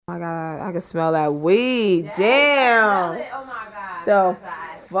my God, I can smell that weed. Damn. Oh my God. The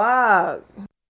fuck.